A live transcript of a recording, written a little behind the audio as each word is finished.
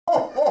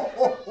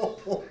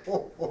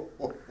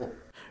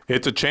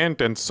It's a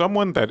chant and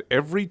someone that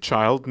every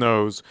child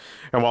knows.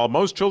 And while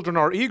most children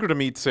are eager to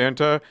meet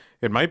Santa,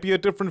 it might be a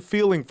different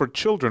feeling for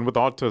children with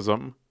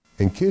autism.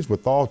 And kids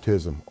with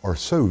autism are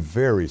so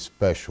very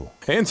special.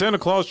 And Santa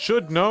Claus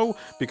should know,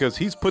 because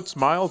he's put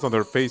smiles on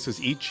their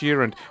faces each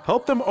year and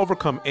helped them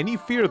overcome any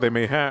fear they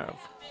may have.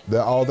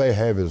 All they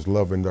have is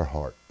love in their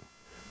heart.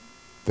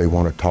 They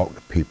want to talk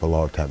to people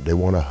all the time. They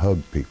want to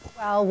hug people.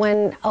 Well,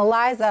 when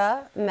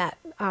Eliza met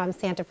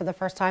Santa for the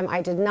first time,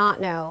 I did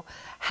not know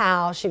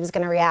how she was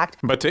going to react.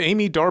 But to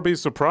Amy Darby's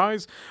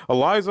surprise,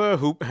 Eliza,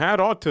 who had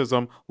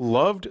autism,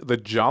 loved the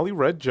Jolly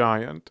Red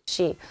Giant.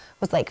 She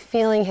was like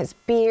feeling his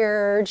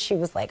beard. She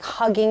was like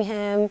hugging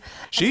him.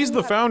 She's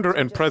the founder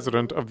and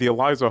president of the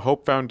Eliza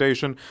Hope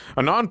Foundation,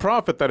 a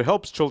nonprofit that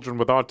helps children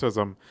with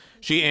autism.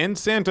 She and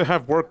Santa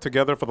have worked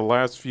together for the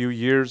last few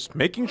years,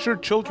 making sure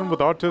children with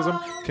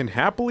autism can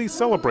happily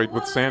celebrate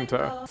with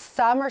Santa.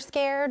 Some are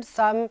scared,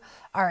 some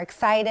are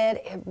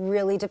excited. It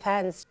really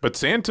depends. But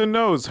Santa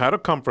knows how to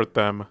comfort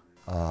them.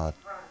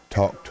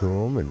 Talk to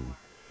them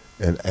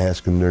and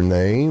ask them their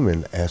name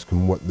and ask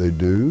them what they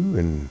do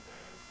and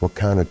what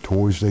kind of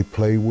toys they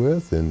play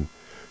with, and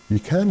you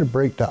kind of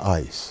break the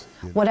ice.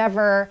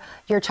 Whatever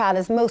your child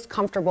is most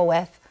comfortable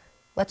with,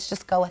 let's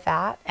just go with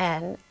that,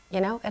 and you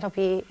know, it'll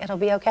be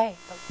okay.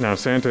 Now,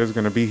 Santa is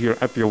going to be here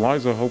at the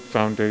Eliza Hope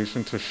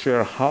Foundation to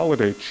share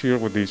holiday cheer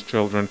with these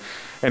children.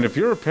 And if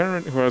you're a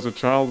parent who has a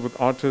child with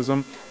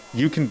autism,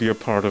 you can be a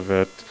part of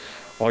it.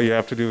 All you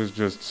have to do is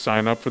just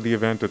sign up for the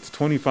event. It's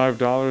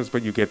 $25,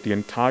 but you get the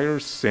entire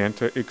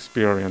Santa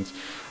experience.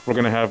 We're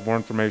going to have more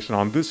information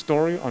on this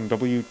story on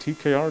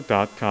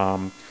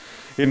WTKR.com.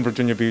 In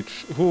Virginia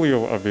Beach,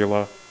 Julio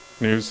Avila,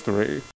 News 3.